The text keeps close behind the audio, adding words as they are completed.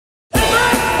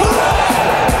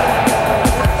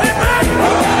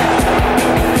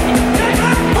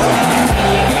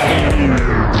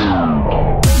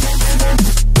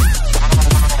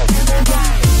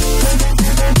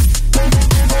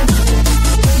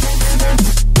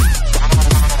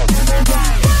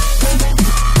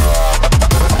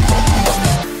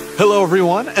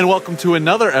everyone, and welcome to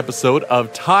another episode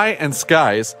of Ty and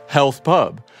Sky's Health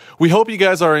Pub. We hope you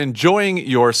guys are enjoying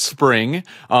your spring,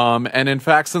 and in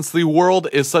fact, since the world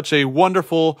is such a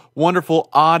wonderful,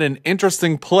 odd, and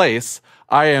interesting place,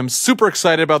 I am super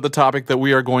excited about the topic that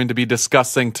we are going to be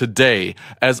discussing today.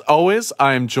 As always,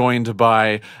 I am joined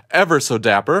by ever so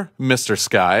dapper Mr.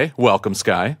 Sky. Welcome,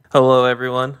 Sky. Hello,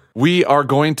 everyone. We are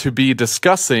going to be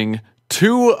discussing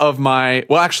two of my,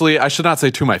 well, actually, I should not say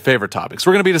two of my favorite topics.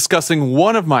 We're going to be discussing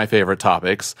one of my favorite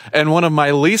topics and one of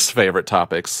my least favorite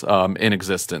topics in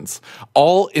existence,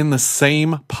 all in the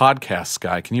same podcast,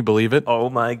 Sky. Can you believe it? Oh,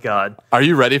 my God. Are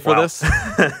you ready for this?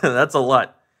 That's a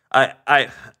lot.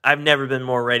 I've never been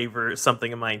more ready for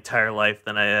something in my entire life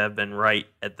than I have been right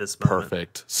at this moment.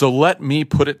 Perfect. So let me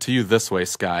put it to you this way,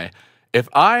 Sky. If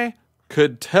I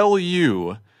could tell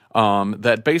you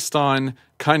that based on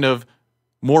kind of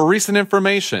more recent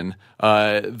information,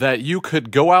 that you could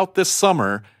go out this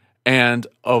summer and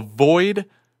avoid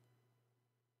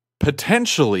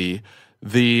potentially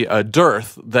the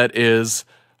dearth that is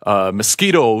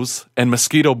mosquitoes and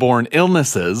mosquito-borne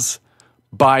illnesses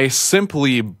by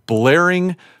simply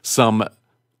blaring some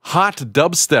hot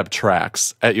dubstep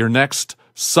tracks at your next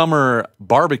summer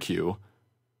barbecue,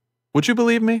 would you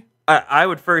believe me? I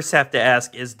would first have to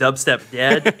ask, is dubstep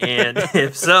dead? And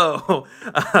if so,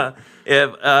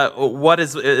 what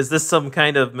is this some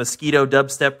kind of mosquito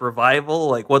dubstep revival?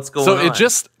 Like, what's going on? So it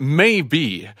just may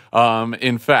be,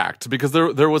 in fact, because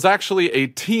there was actually a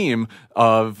team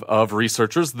of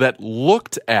researchers that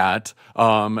looked at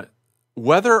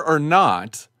whether or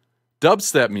not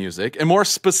dubstep music, and more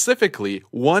specifically,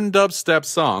 one dubstep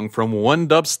song from one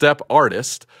dubstep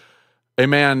artist, a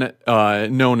man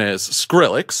known as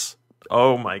Skrillex.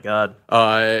 Oh my God.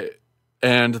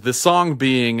 And the song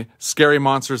being Scary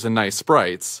Monsters and Nice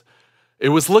Sprites, it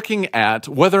was looking at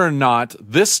whether or not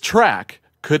this track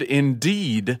could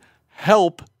indeed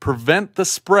help prevent the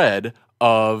spread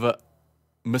of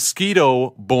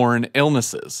mosquito-borne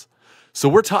illnesses. So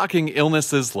we're talking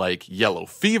illnesses like yellow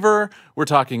fever, we're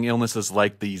talking illnesses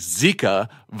like the Zika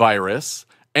virus,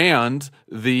 and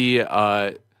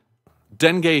the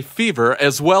dengue fever,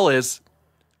 as well as,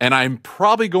 and I'm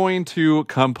probably going to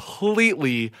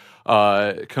completely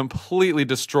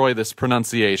destroy this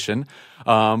pronunciation,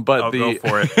 but go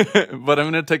for it. but I'm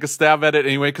going to take a stab at it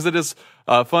anyway because it is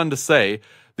fun to say,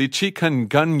 the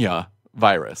chikungunya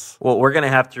virus. Well, we're going to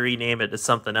have to rename it to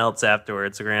something else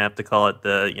afterwards. We're going to have to call it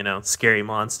the, Scary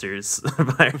Monsters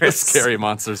virus. The Scary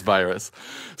Monsters virus.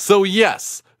 So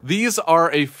yes, these are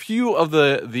a few of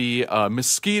the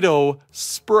mosquito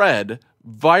spread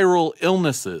viral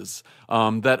illnesses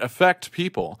that affect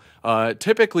people.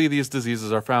 Typically, these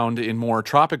diseases are found in more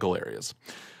tropical areas.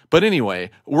 But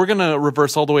anyway, we're going to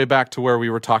reverse all the way back to where we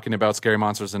were talking about Scary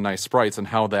Monsters and Nice Sprites and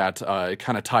how that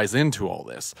kind of ties into all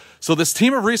this. So this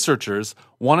team of researchers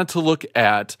wanted to look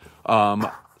at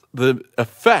the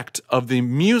effect of the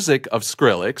music of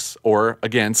Skrillex, or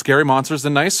again, Scary Monsters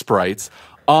and Nice Sprites,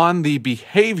 on the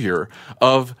behavior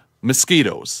of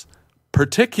mosquitoes,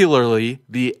 particularly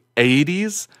the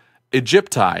Aedes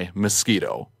aegypti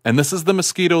mosquito. And this is the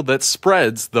mosquito that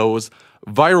spreads those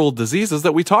viral diseases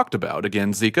that we talked about.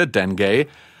 Again, Zika, dengue,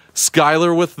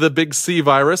 Skylar with the big C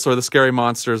virus, or the Scary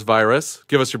Monsters virus.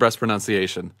 Give us your best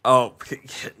pronunciation. Oh,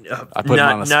 I put him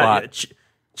on the spot.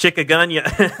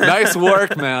 Chikungunya. Nice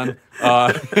work, man.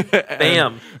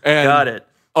 Bam. And got it.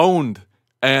 Owned.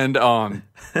 And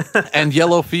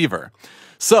yellow fever.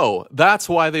 So that's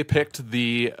why they picked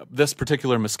this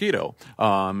particular mosquito.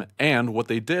 And what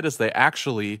they did is they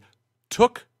actually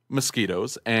took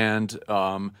mosquitoes and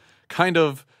kind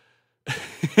of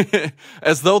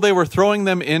as though they were throwing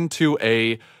them into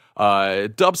a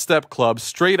dubstep club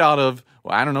straight out of,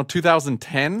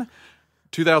 2010,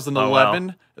 2011. Oh,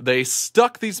 wow. They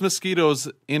stuck these mosquitoes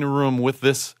in a room with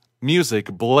this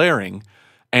music blaring.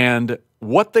 And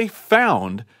what they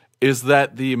found is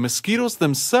that the mosquitoes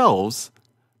themselves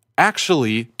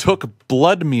actually took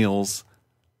blood meals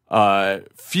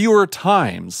fewer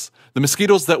times. The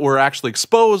mosquitoes that were actually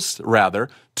exposed, rather,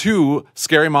 to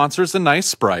Scary Monsters and Nice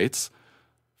Sprites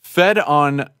fed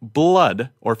on blood,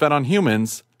 or fed on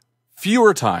humans,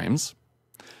 fewer times.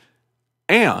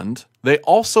 And they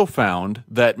also found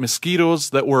that mosquitoes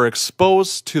that were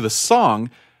exposed to the song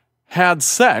had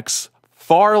sex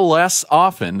far less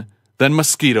often than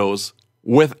mosquitoes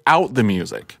without the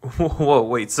music. Whoa,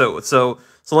 wait, so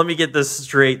let me get this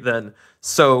straight then.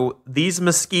 So these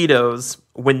mosquitoes,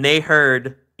 when they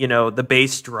heard, the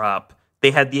bass drop, they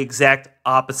had the exact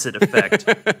opposite effect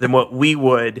than what we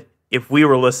would if we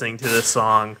were listening to this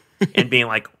song and being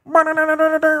like,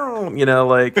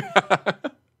 like,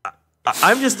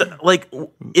 I'm just like,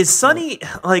 is Sonny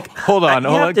like? Hold on,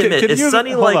 hold on. Is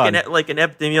Sonny like an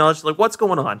epidemiologist? Like, what's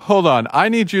going on? Hold on, I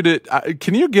need you to.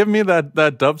 Can you give me that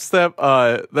dubstep,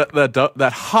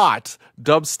 that hot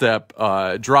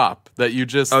dubstep drop that you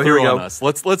just threw on us?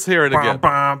 Let's hear it again.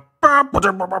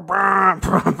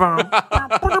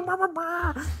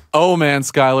 Oh man,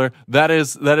 Skylar, that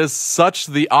is such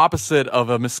the opposite of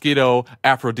a mosquito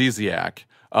aphrodisiac.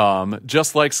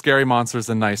 Just like Scary Monsters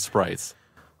and Nice Sprites.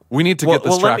 We need to get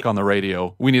this track on the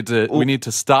radio. We need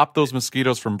to stop those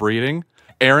mosquitoes from breeding.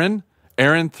 Aaron,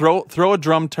 throw a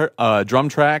drum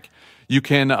track. You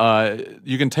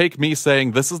can take me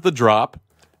saying this is the drop,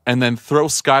 and then throw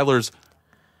Skylar's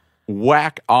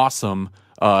whack awesome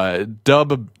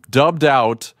dubbed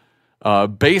out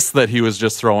bass that he was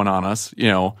just throwing on us.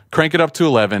 Crank it up to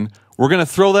 11. We're gonna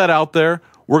throw that out there.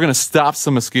 We're gonna stop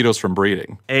some mosquitoes from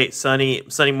breeding. Hey, Sonny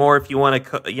Moore, if you want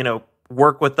to,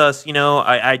 work with us,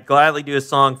 I'd gladly do a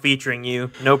song featuring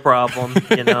you. No problem.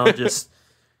 Just,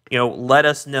 let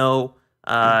us know.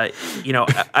 I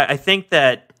think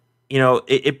that,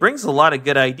 it brings a lot of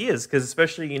good ideas because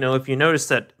especially, if you notice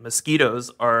that mosquitoes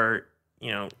are,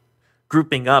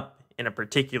 grouping up in a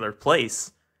particular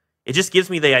place, it just gives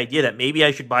me the idea that maybe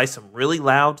I should buy some really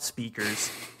loud speakers,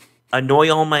 annoy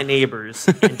all my neighbors,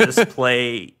 and just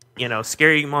play,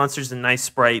 Scary Monsters and Nice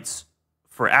Sprites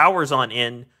for hours on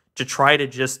end to try to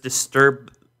just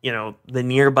disturb, the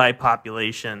nearby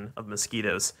population of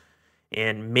mosquitoes.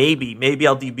 And maybe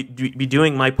I'll be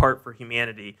doing my part for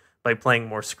humanity by playing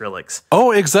more Skrillex.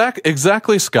 Oh,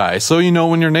 exactly, Sky. So,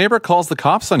 when your neighbor calls the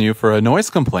cops on you for a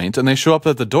noise complaint and they show up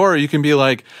at the door, you can be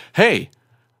like, hey,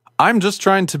 I'm just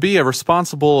trying to be a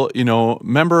responsible,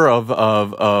 member of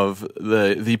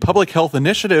the public health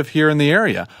initiative here in the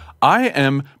area. I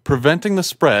am preventing the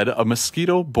spread of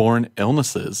mosquito-borne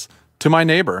illnesses to my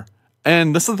neighbor.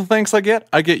 And this is the thanks I get.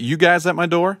 I get you guys at my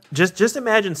door. Just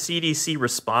imagine CDC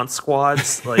response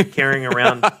squads like carrying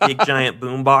around big giant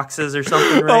boom boxes or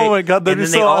something, right? Oh my god, that'd be so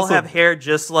awesome. And then they all have hair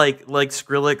just like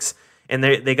Skrillex, and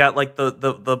they got like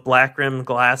the black rimmed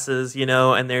glasses,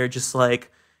 and they're just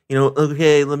like,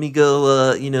 okay, let me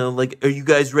go. Are you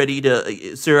guys ready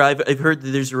to, sir? I've heard that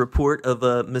there's a report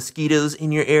of mosquitoes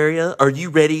in your area. Are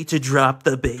you ready to drop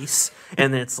the bass?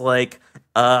 And it's like,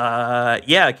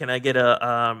 yeah, can I get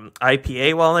a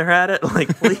IPA while they're at it?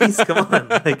 Like, please, come on.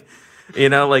 Like,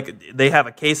 they have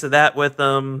a case of that with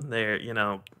them. They're,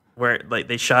 where like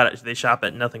they shop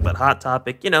at Nothing But Hot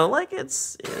Topic. It'll be good.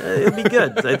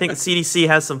 I think the CDC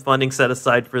has some funding set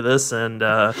aside for this, and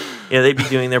they'd be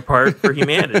doing their part for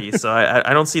humanity. So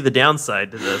I don't see the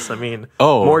downside to this. I mean,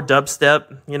 more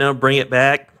dubstep. Bring it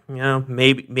back.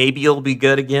 Maybe it'll be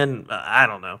good again. I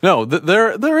don't know. No,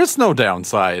 there is no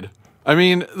downside. I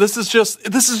mean, this is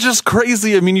just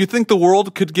crazy. I mean, you think the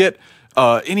world could get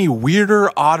any weirder,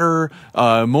 odder,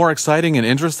 more exciting and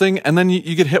interesting, and then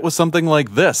you get hit with something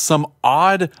like this, some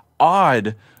odd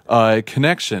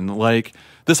connection, like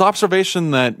this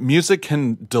observation that music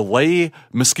can delay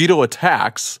mosquito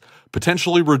attacks,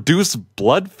 potentially reduce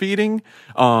blood feeding,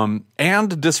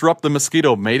 and disrupt the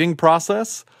mosquito mating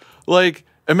process. Like,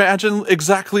 imagine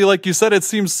exactly like you said, it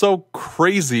seems so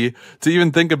crazy to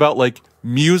even think about like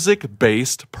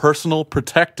music-based personal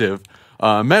protective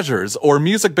measures or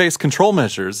music-based control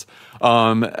measures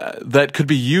that could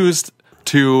be used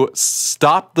to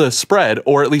stop the spread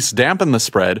or at least dampen the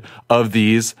spread of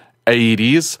these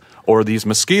AEDs or these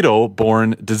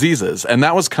mosquito-borne diseases. And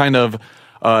that was kind of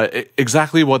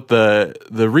exactly what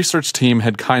the research team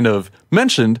had kind of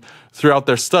mentioned throughout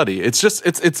their study. It's just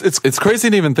it's crazy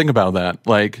to even think about that.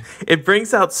 Like, it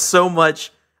brings out so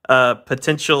much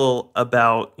potential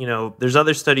about, there's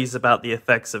other studies about the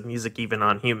effects of music even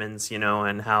on humans,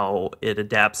 and how it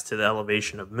adapts to the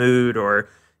elevation of mood, or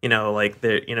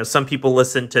some people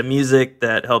listen to music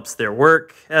that helps their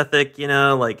work ethic,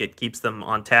 like it keeps them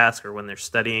on task, or when they're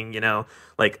studying,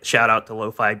 like shout out to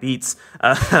lo-fi beats.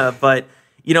 But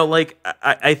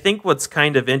I think what's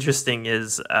kind of interesting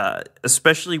is,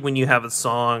 especially when you have a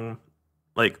song,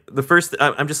 like the first,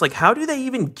 I'm just like, how do they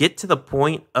even get to the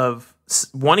point of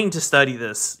wanting to study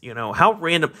this? How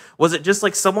random was it? Just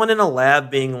like someone in a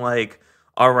lab being like,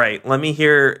 all right, let me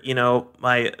hear,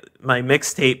 my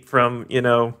mixtape from,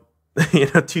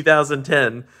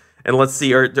 2010, and let's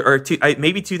see,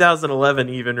 maybe 2011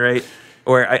 even, right?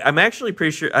 Or I'm actually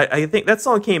pretty sure, I think that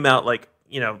song came out like,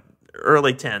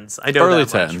 early 10s. I know early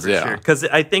that much 10s, for yeah. sure. Because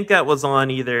I think that was on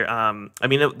either,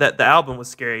 that the album was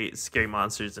Scary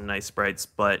Monsters and Nice Sprites,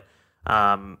 but,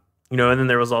 and then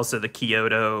there was also the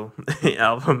Kyoto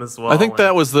album as well. I think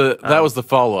that was the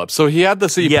follow-up. So he had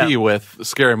this EP with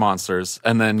Scary Monsters,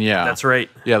 and then, yeah. That's right.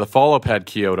 Yeah, the follow-up had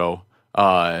Kyoto.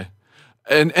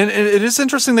 And it is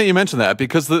interesting that you mentioned that,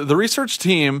 because the research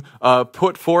team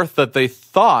put forth that they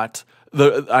thought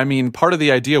part of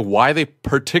the idea why they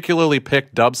particularly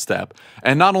picked dubstep,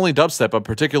 and not only dubstep, but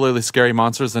particularly Scary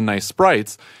Monsters and Nice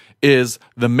Sprites, is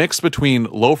the mix between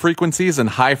low frequencies and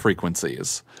high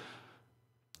frequencies.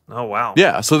 Oh, wow.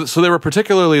 Yeah, so they were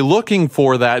particularly looking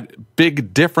for that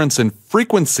big difference in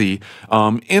frequency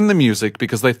in the music,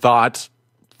 because they thought,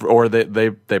 or they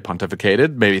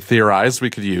pontificated, maybe theorized we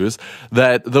could use,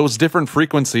 that those different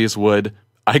frequencies would,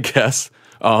 I guess,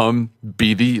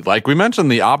 be like we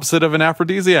mentioned, the opposite of an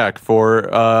aphrodisiac for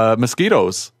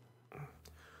mosquitoes.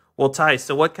 Well, Ty,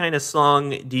 so what kind of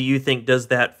song do you think does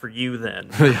that for you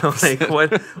then? Like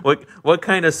what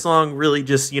kind of song really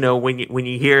just, when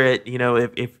you hear it,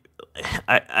 if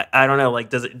I don't know, like,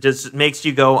 does it just makes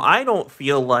you go, I don't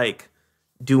feel like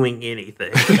doing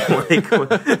anything? Like,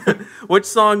 which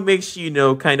song makes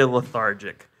you, kind of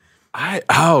lethargic? I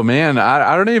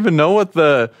don't even know what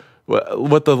the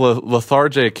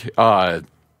lethargic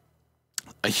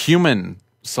human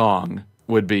song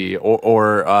would be,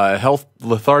 or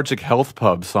lethargic health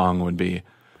pub song would be.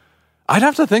 I'd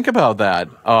have to think about that.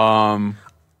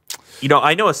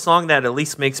 I know a song that at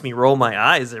least makes me roll my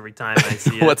eyes every time I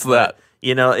see it. What's that?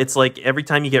 It's like every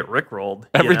time you get rickrolled.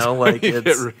 Every time you get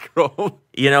rickrolled.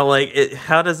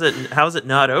 How is it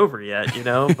not over yet?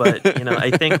 But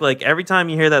I think like every time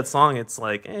you hear that song, it's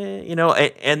like,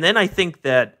 and then I think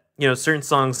that certain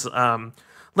songs,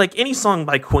 like any song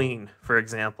by Queen, for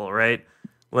example, right?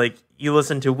 Like you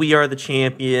listen to "We Are the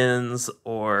Champions,"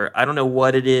 or I don't know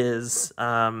what it is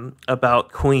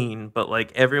about Queen, but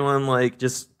like everyone like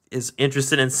just is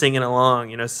interested in singing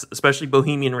along, especially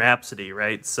Bohemian Rhapsody,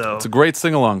 right? So it's a great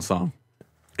sing-along song.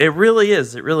 It really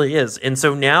is. It really is. And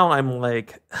so now I'm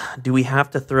like, do we have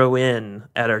to throw in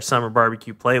at our summer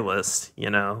barbecue playlist?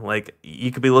 Like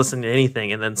you could be listening to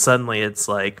anything, and then suddenly it's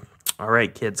like, all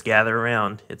right, kids, gather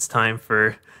around. It's time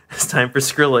for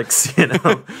Skrillex,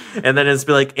 and then it's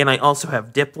be like, and I also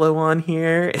have Diplo on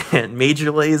here and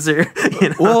Major Lazer,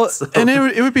 Well, so. And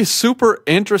it would be super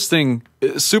interesting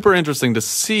to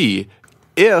see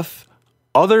if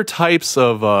other types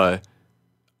of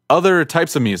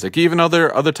music, even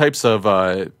other types of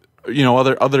other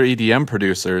EDM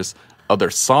producers, other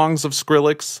songs of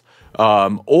Skrillex,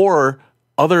 or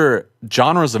other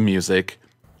genres of music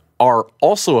are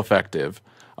also effective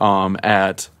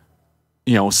at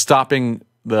stopping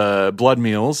the blood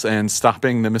meals and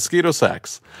stopping the mosquito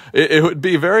sex. It would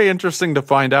be very interesting to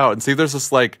find out and see. There's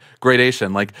this like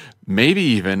gradation, like maybe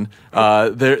even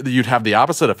you'd have the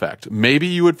opposite effect. Maybe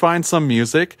you would find some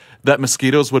music that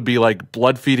mosquitoes would be like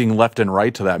blood feeding left and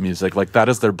right to that music, like that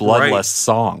is their bloodless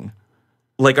song.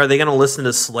 Like, are they going to listen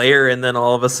to Slayer and then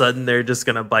all of a sudden they're just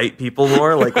going to bite people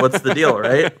more? Like, what's the deal,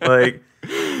 right? Like,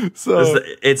 so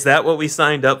it's that what we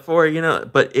signed up for,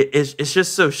 But it's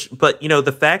just so. But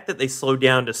the fact that they slowed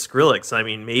down to Skrillex, I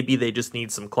mean, maybe they just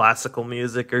need some classical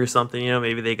music or something.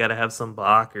 Maybe they got to have some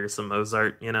Bach or some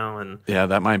Mozart. And yeah,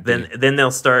 that might be. Then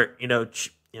they'll start,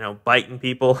 biting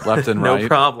people left and no right. No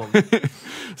problem.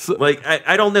 So, like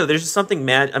I don't know. There's just something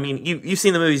mad. I mean, you've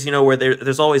seen the movies, where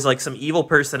there's always like some evil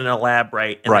person in a lab,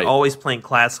 right? And they're always playing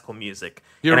classical music.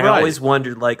 You're and right. I always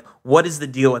wondered, like, what is the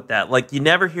deal with that? Like, you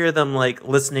never hear them like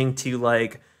listening to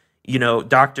like,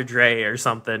 Dr. Dre or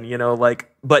something,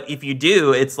 like. But if you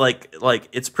do, it's like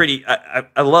it's pretty.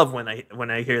 I love when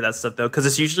I hear that stuff though, because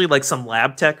it's usually like some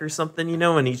lab tech or something,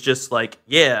 and he's just like,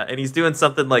 yeah, and he's doing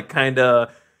something like kind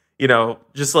of.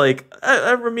 Just like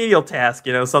a remedial task,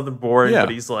 something boring,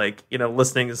 but he's like,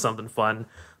 listening to something fun.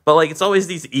 But like, it's always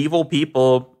these evil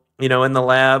people, in the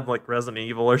lab, like Resident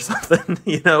Evil or something,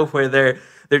 where they're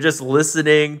just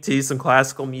listening to some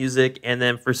classical music, and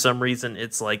then for some reason,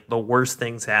 it's like the worst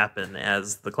things happen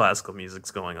as the classical music's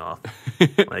going off.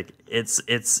 Like it's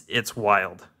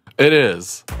wild. It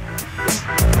is.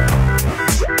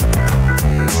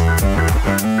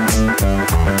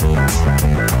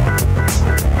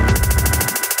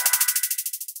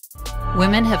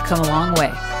 Women have come a long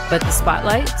way, but the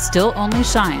spotlight still only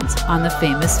shines on the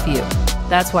famous few.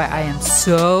 That's why I am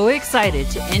so excited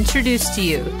to introduce to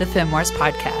you the FemWars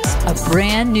Podcast, a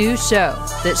brand new show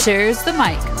that shares the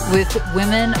mic with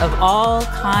women of all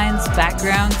kinds,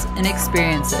 backgrounds, and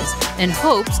experiences in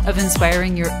hopes of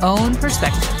inspiring your own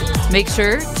perspective. Make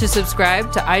sure to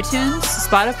subscribe to iTunes,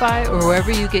 Spotify, or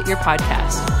wherever you get your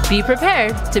podcast. Be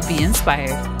prepared to be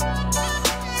inspired.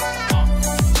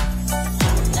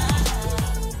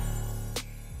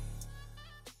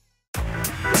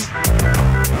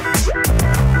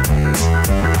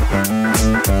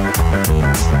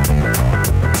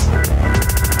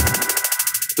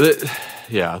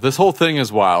 Yeah, this whole thing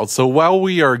is wild. So while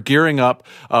we are gearing up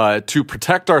to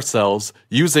protect ourselves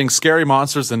using scary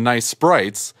monsters and nice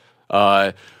sprites,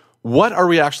 what are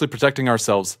we actually protecting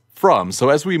ourselves from? So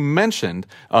as we mentioned,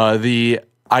 the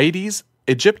Aedes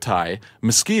aegypti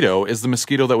mosquito is the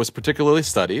mosquito that was particularly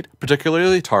studied,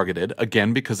 particularly targeted,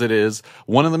 again, because it is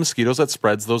one of the mosquitoes that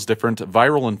spreads those different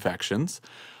viral infections.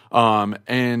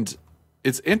 And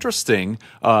it's interesting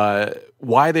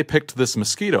why they picked this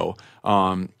mosquito.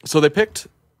 So they picked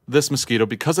this mosquito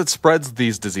because it spreads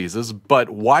these diseases, but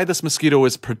why this mosquito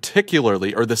is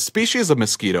particularly, or the species of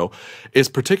mosquito is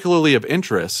particularly of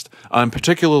interest, and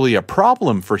particularly a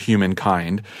problem for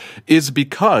humankind, is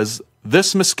because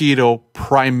this mosquito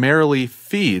primarily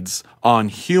feeds on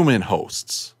human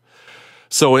hosts.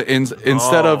 So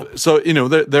instead of, so, you know,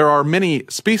 there are many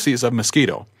species of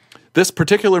mosquito. This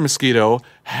particular mosquito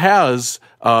has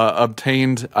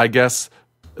obtained, I guess,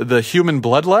 the human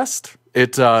bloodlust.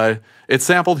 It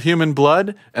sampled human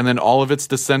blood, and then all of its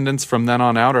descendants from then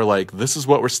on out are like, this is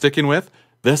what we're sticking with.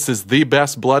 This is the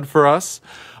best blood for us.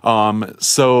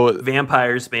 So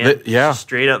vampires, man, yeah,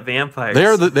 straight up vampires.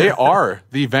 They are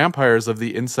the vampires of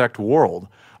the insect world.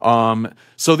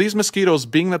 So these mosquitoes,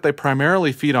 being that they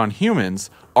primarily feed on humans,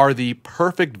 are the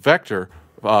perfect vector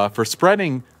for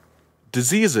spreading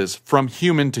diseases from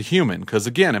human to human. Because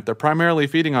again, if they're primarily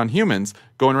feeding on humans,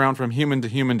 going around from human to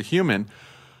human to human,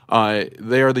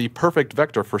 they are the perfect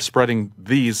vector for spreading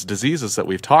these diseases that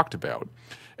we've talked about.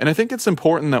 And I think it's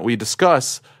important that we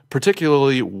discuss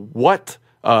particularly why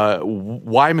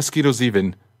mosquitoes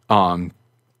even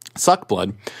suck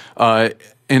blood.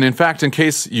 And in fact, in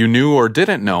case you knew or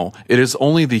didn't know, it is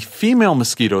only the female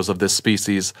mosquitoes of this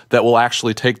species that will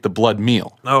actually take the blood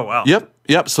meal. Oh, wow.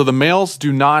 Yep. So the males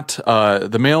do not,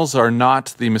 the males are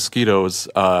not the mosquitoes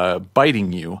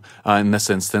biting you. In this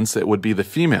instance, it would be the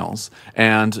females.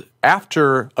 And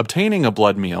after obtaining a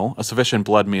blood meal, a sufficient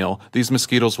blood meal, these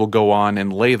mosquitoes will go on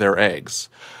and lay their eggs.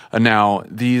 Now,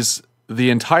 the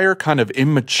entire kind of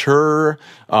immature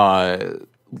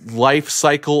life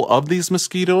cycle of these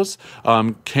mosquitoes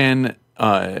can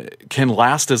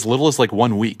last as little as like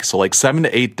 1 week, so like 7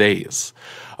 to 8 days.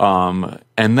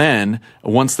 And then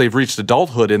once they've reached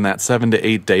adulthood in that 7 to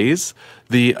 8 days,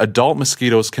 the adult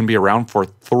mosquitoes can be around for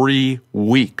 3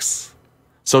 weeks.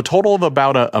 So a total of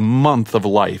about a month of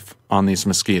life on these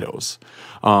mosquitoes.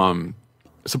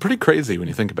 So pretty crazy when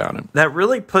you think about it. That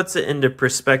really puts it into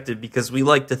perspective, because we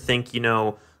like to think, you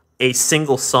know, a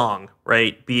single song,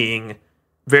 right, being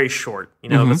very short. You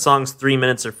know, the song's 3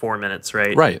 minutes or 4 minutes,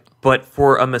 right? Right. But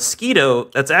for a mosquito,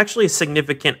 that's actually a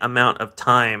significant amount of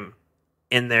time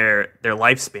in their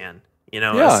lifespan. You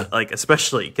know, Yeah. like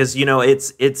especially because, you know,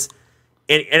 it's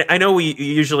and I know we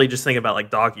usually just think about like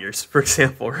dog years, for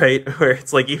example, right? Where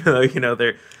it's like, even though, you know,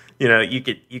 they're, you know, you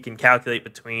can calculate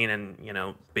between, and, you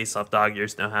know, based off dog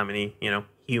years, know how many, you know,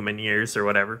 human years or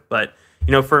whatever. But,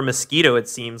 you know, for a mosquito, it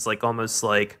seems like almost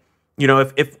like, you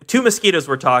know, if two mosquitoes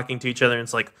were talking to each other, and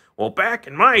it's like, well, back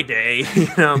in my day, you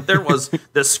know, there was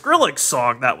the Skrillex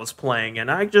song that was playing, and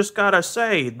I just gotta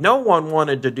say, no one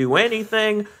wanted to do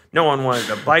anything. No one wanted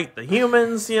to bite the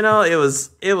humans. You know, it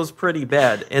was pretty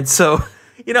bad. And so,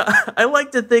 you know, I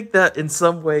like to think that in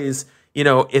some ways, you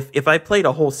know, if I played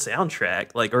a whole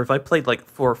soundtrack, like, or if I played like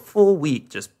for a full week,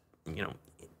 just, you know,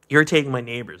 irritating my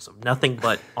neighbors of nothing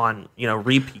but on, you know,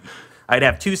 repeat, I'd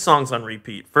have 2 songs on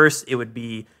repeat. First, it would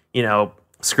be, you know,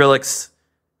 Skrillex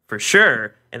for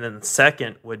sure, and then the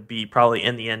second would be probably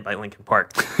 "In the End" by Linkin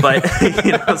Park. But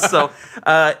you know, so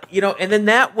you know, and then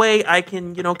that way I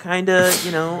can, you know, kind of,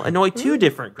 you know, annoy 2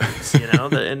 different groups, you know,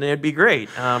 and it'd be great,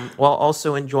 while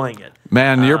also enjoying it.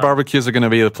 Man, your barbecues are going to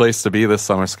be the place to be this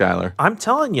summer, Skylar. I'm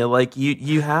telling you, like,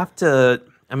 you have to.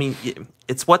 I mean,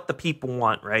 it's what the people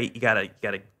want, right? You gotta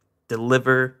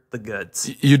deliver the goods.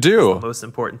 You do. That's the most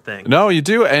important thing. No, you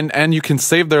do, and you can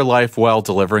save their life while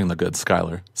delivering the goods,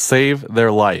 Skylar. Save their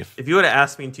life. If you would have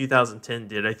asked me in 2010,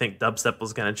 did I think dubstep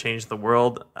was going to change the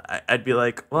world? I'd be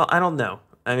like, well, I don't know.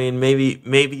 I mean,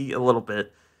 maybe a little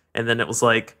bit. And then it was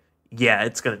like, yeah,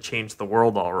 it's going to change the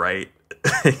world, all right.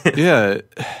 Yeah.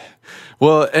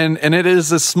 Well, and it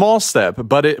is a small step,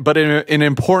 but an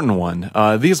important one.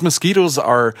 These mosquitoes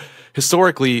are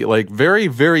historically like very,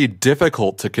 very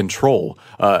difficult to control,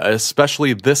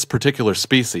 especially this particular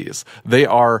species. They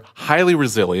are highly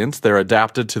resilient. They're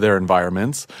adapted to their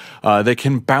environments. They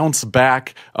can bounce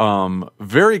back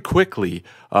very quickly,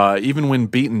 even when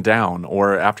beaten down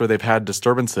or after they've had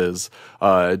disturbances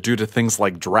due to things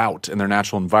like drought in their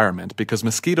natural environment, because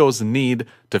mosquitoes need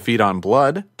to feed on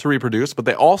blood to reproduce, but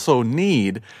they also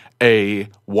need a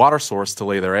water source to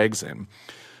lay their eggs in.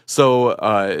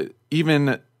 So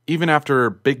even even after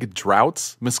big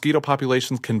droughts, mosquito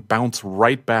populations can bounce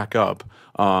right back up,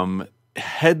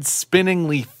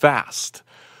 head-spinningly fast.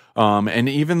 And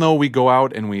even though we go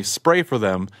out and we spray for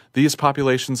them, these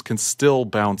populations can still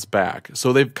bounce back.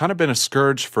 So they've kind of been a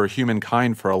scourge for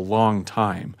humankind for a long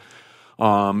time.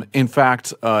 In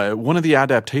fact, one of the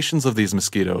adaptations of these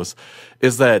mosquitoes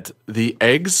is that the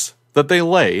eggs that they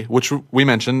lay, which we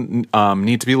mentioned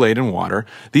need to be laid in water,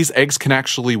 these eggs can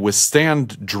actually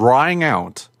withstand drying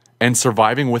out and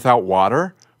surviving without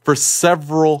water for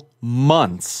several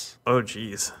months. Oh,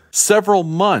 geez. Several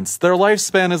months. Their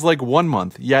lifespan is like 1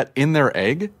 month, yet in their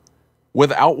egg,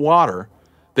 without water,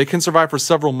 they can survive for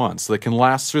several months. They can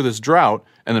last through this drought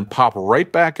and then pop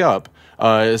right back up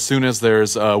as soon as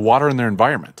there's water in their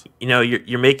environment. You know,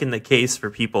 you're making the case for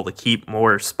people to keep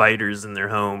more spiders in their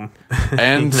home.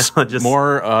 And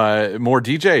more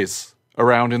DJs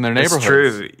around in their neighborhoods. It's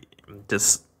true.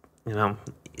 Just, you know,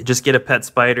 just get a pet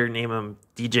spider, name him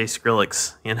DJ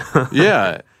Skrillex, you know?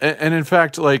 Yeah. And in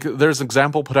fact, like, there's an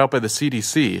example put out by the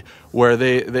CDC where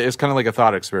it's kind of like a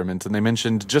thought experiment, and they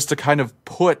mentioned, just to kind of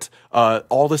put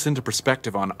all this into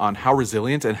perspective on how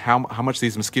resilient and how much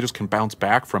these mosquitoes can bounce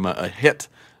back from a hit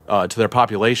to their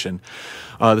population.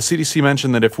 The CDC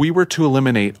mentioned that if we were to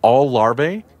eliminate all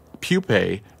larvae,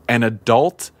 pupae, and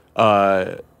adult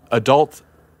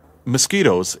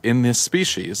mosquitoes in this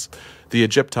species, the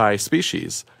Aegypti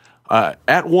species,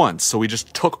 at once. So we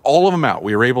just took all of them out.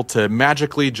 We were able to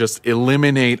magically just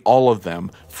eliminate all of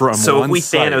them from so one if we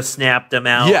site. Thanos snapped them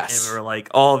out, yes, and we were like,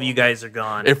 all of you guys are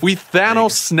gone. If we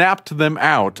Thanos snapped them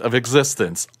out of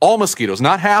existence, all mosquitoes,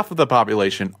 not half of the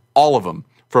population, all of them,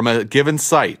 from a given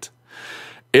site,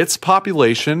 its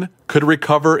population could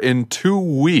recover in 2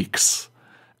 weeks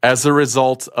as a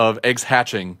result of eggs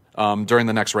hatching during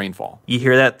the next rainfall. You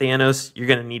hear that, Thanos? You're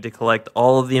going to need to collect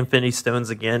all of the Infinity Stones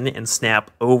again and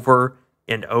snap over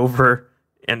and over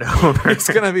and over.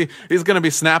 He's gonna be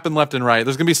snapping left and right.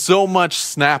 There's gonna be so much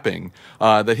snapping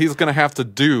that he's gonna have to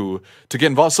do to get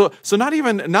involved. So not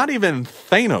even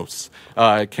Thanos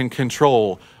can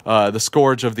control the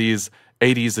scourge of these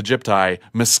Aedes aegypti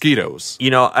mosquitoes. You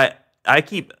know,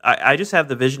 I just have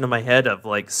the vision in my head of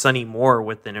like Sonny Moore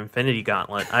with an Infinity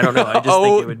Gauntlet. I don't know. I just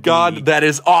think it would be, that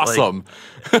is awesome.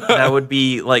 Like, that would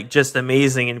be like just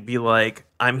amazing, and be like,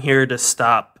 I'm here to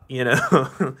stop, you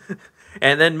know.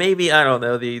 And then maybe, I don't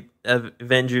know, the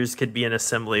Avengers could be an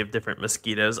assembly of different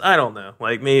mosquitoes. I don't know.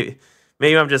 Like maybe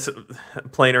I'm just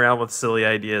playing around with silly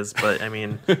ideas, but I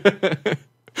mean,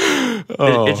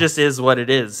 it just is what it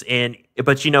is.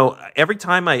 But you know, every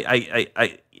time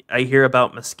I hear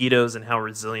about mosquitoes and how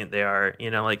resilient they are,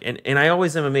 you know, like, and I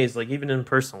always am amazed, like even in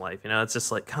personal life, you know, it's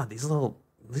just like, God, these little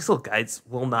guys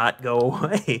will not go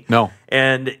away. No.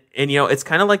 And you know, it's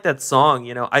kind of like that song,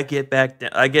 you know, I get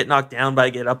knocked down, but I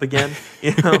get up again.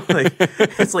 You know, like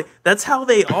it's like that's how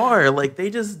they are. Like they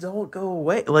just don't go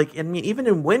away. Like, I mean, even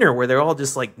in winter where they're all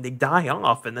just like they die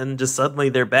off, and then just suddenly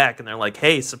they're back, and they're like,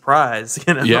 hey, surprise,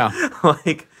 you know? Yeah.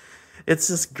 Like it's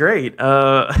just great.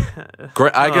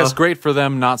 Great, I guess great for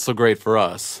them, not so great for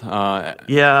us.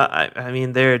 Yeah, I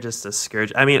mean, they're just a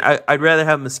scourge. I mean, I'd rather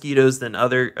have mosquitoes than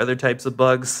other types of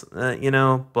bugs, you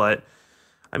know. But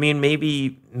I mean,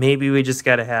 maybe we just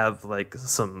got to have like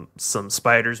some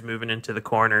spiders moving into the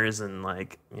corners, and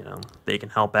like, you know, they can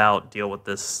help out deal with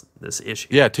this issue.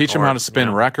 Yeah, teach them how to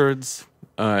spin records.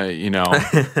 You know,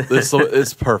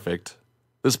 it's perfect.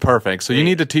 This is perfect. So you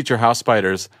need to teach your house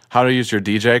spiders how to use your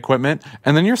DJ equipment,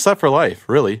 and then you're set for life,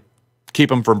 really. Keep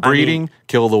them from breeding,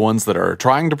 kill the ones that are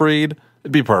trying to breed.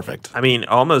 It'd be perfect. I mean,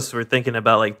 almost we're thinking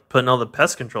about like putting all the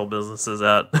pest control businesses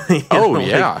out.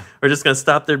 Yeah. Like, we're just going to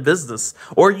stop their business.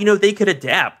 Or, you know, they could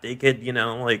adapt. They could, you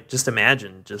know, like just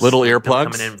imagine. Just little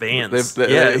earplugs? coming in vans.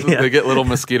 They get little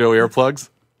mosquito earplugs.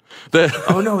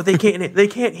 Oh no, they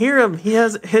can't hear him. He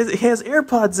has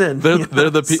AirPods in. They're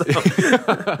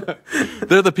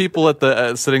the people at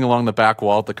the sitting along the back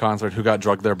wall at the concert who got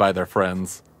drugged there by their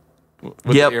friends with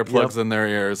the earplugs in their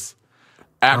ears,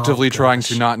 actively trying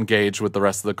to not engage with the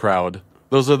rest of the crowd.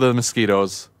 Those are the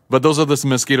mosquitoes, but those are the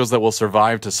mosquitoes that will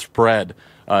survive to spread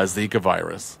Zika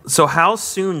virus. So how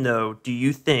soon though do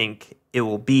you think it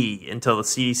will be until the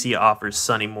CDC offers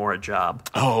Sonny Moore a job?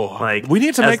 Oh, like we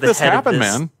need to make this happen,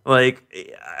 man. Like,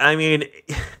 I mean,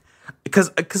 because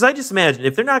I just imagine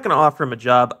if they're not going to offer him a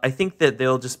job, I think that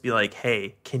they'll just be like,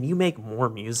 hey, can you make more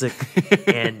music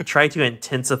and try to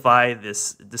intensify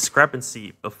this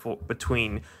discrepancy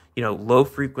between, you know, low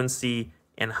frequency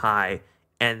and high,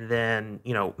 and then,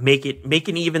 you know, make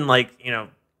an even like, you know,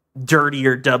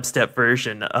 dirtier dubstep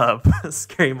version of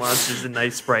Scary Monsters and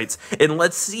Nice Sprites, and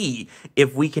let's see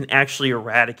if we can actually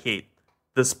eradicate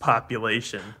this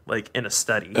population, like in a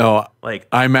study. Oh, like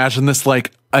I imagine this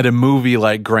like at a movie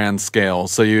like grand scale.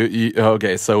 So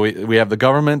so we have the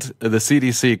government, the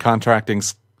CDC contracting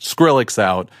Skrillex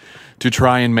out to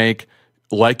try and make,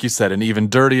 like you said, an even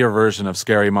dirtier version of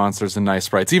Scary Monsters and Nice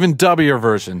Sprites, even dubbier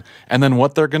version. And then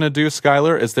what they're going to do,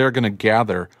 Skylar, is they're going to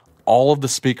gather all of the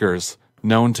speakers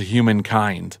known to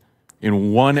humankind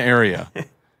in one area,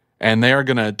 and they are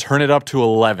going to turn it up to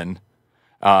 11.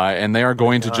 And they are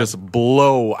going to just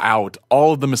blow out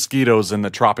all of the mosquitoes in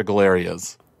the tropical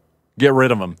areas. Get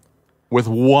rid of them with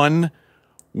one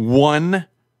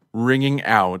ringing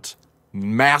out,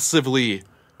 massive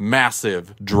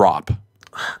drop.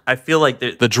 I feel like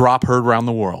the drop heard around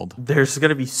the world. There's going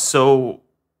to be so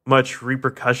much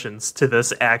repercussions to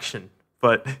this action.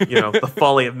 But, the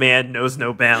folly of man knows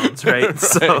no bounds, right? Right.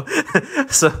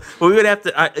 So we would have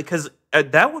to, because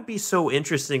that would be so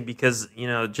interesting because,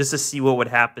 just to see what would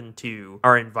happen to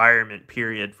our environment,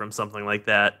 period, from something like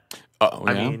that.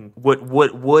 I mean,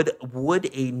 would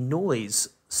a noise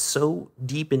so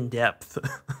deep in depth,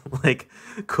 like,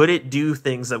 could it do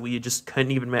things that we just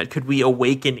couldn't even imagine? Could we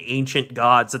awaken ancient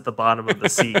gods at the bottom of the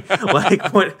sea?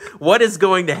 Like, what is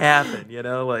going to happen?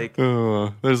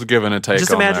 There's a give and a take.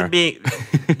 Just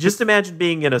imagine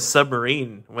being in a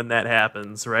submarine when that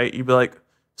happens, right? You'd be like,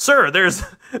 "Sir,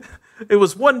 it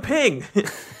was one ping,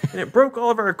 and it broke all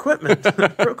of our equipment,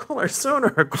 it broke all our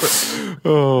sonar equipment."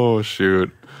 Oh shoot!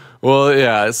 Well,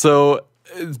 yeah. So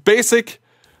basic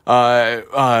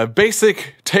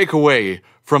takeaway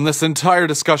from this entire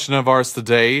discussion of ours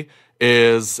today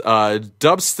is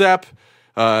dubstep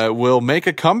will make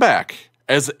a comeback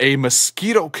as a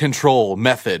mosquito control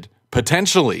method,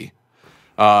 potentially.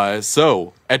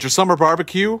 So, at your summer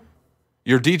barbecue,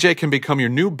 your DJ can become your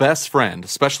new best friend,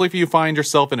 especially if you find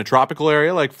yourself in a tropical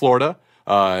area like Florida,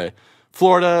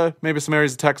 maybe some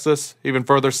areas of Texas, even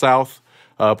further south,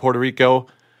 Puerto Rico.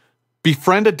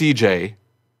 Befriend a DJ,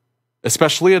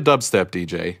 especially a dubstep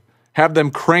DJ, have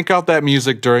them crank out that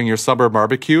music during your summer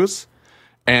barbecues,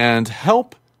 and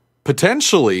help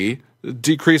potentially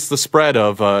decrease the spread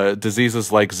of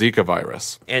diseases like Zika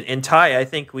virus. And Ty, I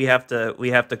think we have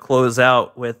to close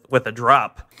out with a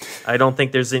drop. I don't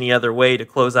think there's any other way to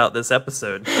close out this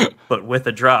episode but with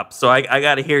a drop. So I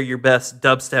got to hear your best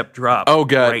dubstep drop. Oh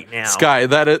God, right now, Sky.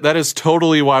 That is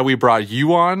totally why we brought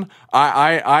you on.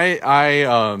 I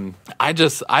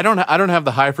don't have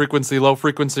the high frequency, low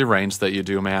frequency range that you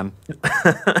do, man.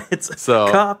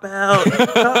 Cop out.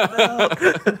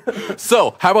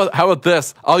 So how about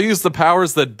this? I'll use the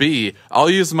powers that be. I'll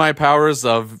use my powers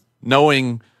of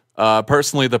knowing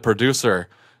personally the producer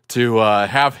to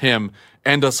have him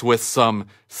end us with some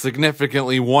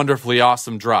significantly, wonderfully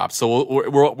awesome drops. So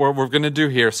what we're going to do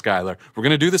here, Skylar, we're going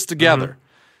to do this together. Mm-hmm.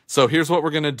 So here's what we're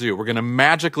going to do. We're going to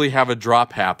magically have a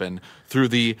drop happen through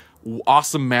the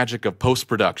awesome magic of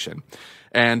post-production.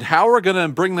 And how we're going to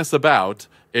bring this about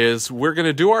is we're going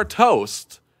to do our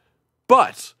toast,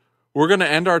 but we're going to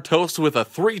end our toast with a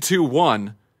 3, 2,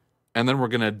 1, and then we're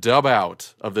going to dub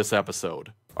out of this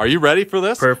episode. Are you ready for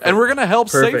this? Perfect. And we're going to help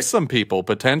save some people,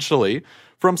 potentially,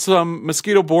 from some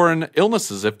mosquito-borne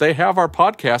illnesses. If they have our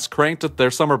podcast cranked at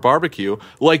their summer barbecue,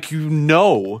 like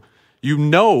people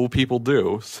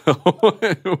do. So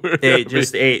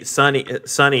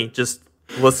Sonny, just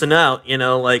listen out,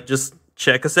 just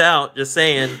check us out. Just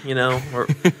saying, we're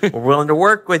willing to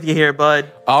work with you here,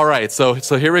 bud. All right, so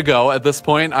here we go. At this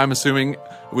point, I'm assuming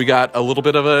we got a little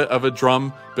bit of a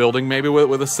drum building, maybe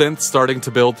with a synth starting to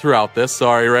build throughout this. So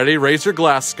are you ready? Raise your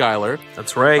glass, Skylar.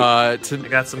 That's right. I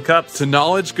got some cups. To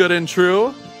knowledge, good and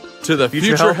true, to the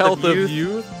future health of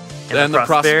youth, and the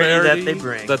prosperity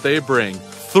that they bring.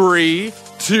 3,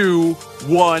 2,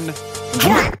 1.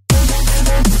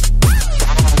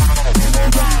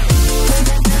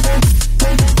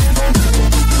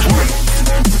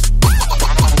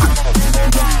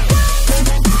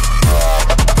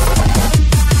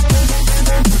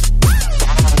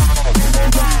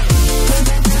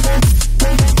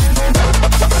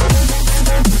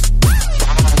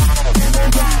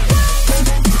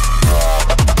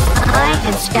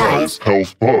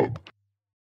 Health Pub.